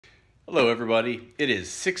Hello everybody, it is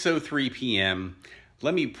 6:03 p.m.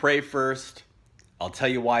 Let me pray first, I'll tell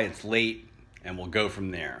you why it's late, and we'll go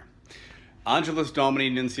from there. Angelus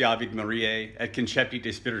Domini nunciavit Mariae, et concepit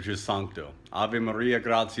de Spiritus Sancto. Ave Maria,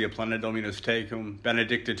 gratia plena Dominus tecum,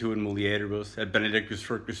 benedicta tu in mulieribus, et benedictus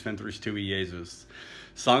fructus ventris tui, Iesus.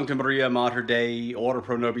 Sancta Maria, Mater Dei, ora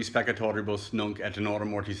pro nobis peccatoribus, nunc et in hora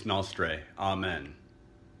mortis nostrae. Amen.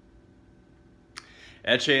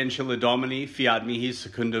 Ecce ancilla Domini, fiat mihi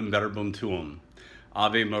secundum verbum tuum.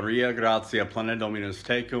 Ave Maria, gratia plena Dominus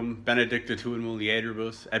tecum, benedicta tu in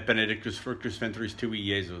mulieribus, et benedictus fructus ventris tui,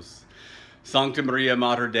 Iesus. Sancta Maria,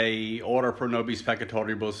 Mater Dei, ora pro nobis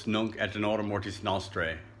peccatoribus, nunc et in hora mortis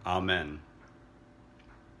nostrae. Amen.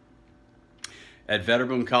 Et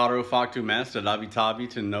verbum caro factum est, et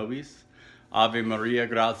habitavit in nobis. Ave Maria,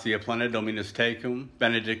 gratia plena Dominus tecum,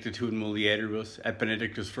 benedicta tu in mulieribus, et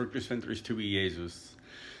benedictus fructus ventris tui, Iesus.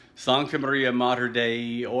 Sancta Maria, Mater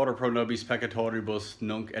Dei, ora pro nobis peccatoribus,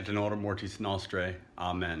 nunc et in hora mortis nostrae.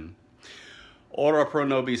 Amen. Ora pro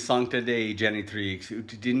nobis Sancta Dei Genitrix, ut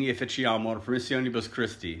digni efficiamur permissionibus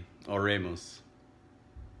Christi. Oremus.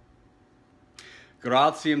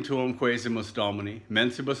 Gratiam tuum quesimus Domini,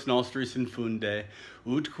 mensibus nostris infunde,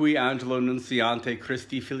 ut qui angelo nunciante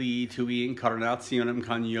Christi filii tui incarnationem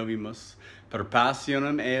coniovimus, per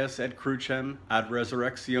passionem eos et crucem, ad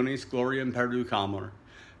resurrectionis gloriam perducamur,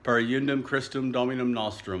 per iundum Christum Dominum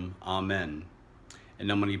nostrum. Amen. In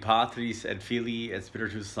nomine Patris et Filii et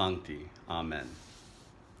Spiritus Sancti. Amen.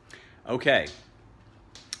 Okay.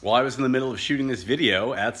 Well, I was in the middle of shooting this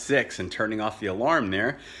video at 6 and turning off the alarm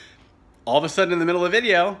there. All of a sudden in the middle of the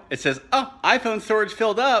video, it says, oh, iPhone storage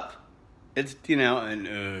filled up. It's, you know, and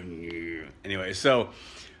anyway, so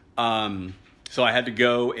I had to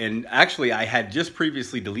go, and actually I had just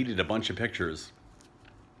previously deleted a bunch of pictures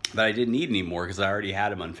that I didn't need anymore because I already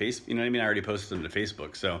had them on Facebook. You know what I mean? I already posted them to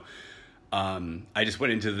Facebook. So I just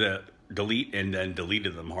went into the delete and then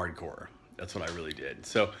deleted them hardcore. That's what I really did.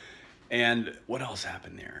 So, and what else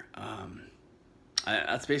happened there?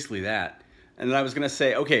 That's basically that. And then I was going to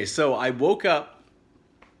say, okay, so I woke up.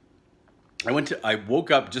 I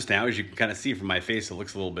woke up just now, as you can kind of see from my face, it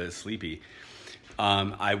looks a little bit sleepy.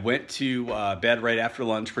 I went to bed right after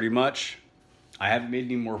lunch, pretty much. I haven't made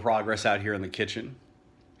any more progress out here in the kitchen.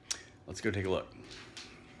 Let's go take a look.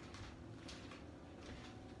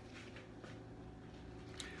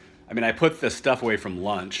 I mean, I put the stuff away from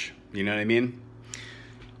lunch, you know what I mean?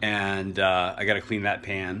 And I got to clean that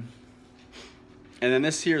pan. And then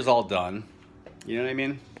this here is all done. You know what I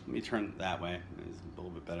mean? Let me turn it that way. It's a little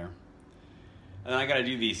bit better. And then I got to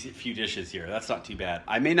do these few dishes here. That's not too bad.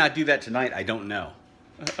 I may not do that tonight. I don't know.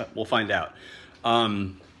 We'll find out.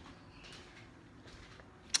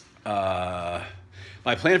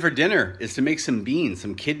 My plan for dinner is to make some beans,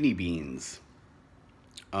 some kidney beans.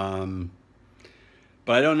 But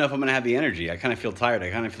I don't know if I'm going to have the energy. I kind of feel tired. I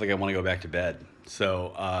kind of feel like I want to go back to bed.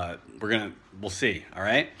 So we'll see. All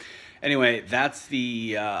right. Anyway, that's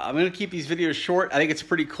I'm going to keep these videos short. I think it's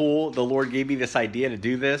pretty cool. The Lord gave me this idea to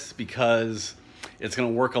do this because it's going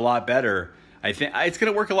to work a lot better. I think it's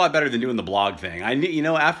going to work a lot better than doing the blog thing. You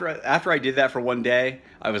know, after I did that for one day,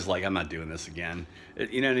 I was like, I'm not doing this again.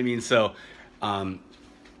 You know what I mean? So,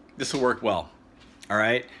 this will work well. All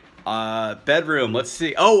right. Bedroom. Let's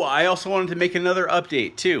see. Oh, I also wanted to make another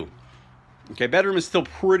update too. Okay. Bedroom is still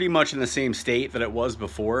pretty much in the same state that it was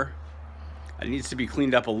before. It needs to be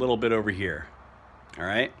cleaned up a little bit over here. All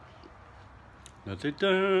right.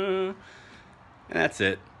 And that's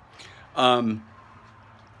it. Oh,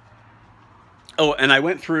 and I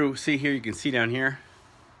went through, see here, you can see down here.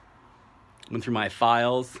 Went through my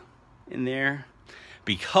files in there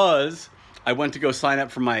because I went to go sign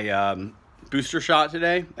up for my booster shot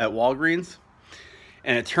today at Walgreens.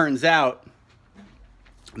 And it turns out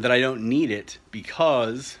that I don't need it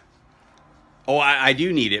because, oh, I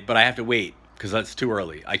do need it, but I have to wait because that's too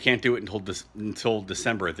early. I can't do it until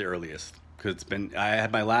December at the earliest because I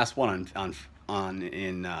had my last one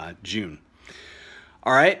in June.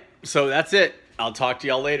 All right, so that's it. I'll talk to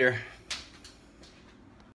y'all later.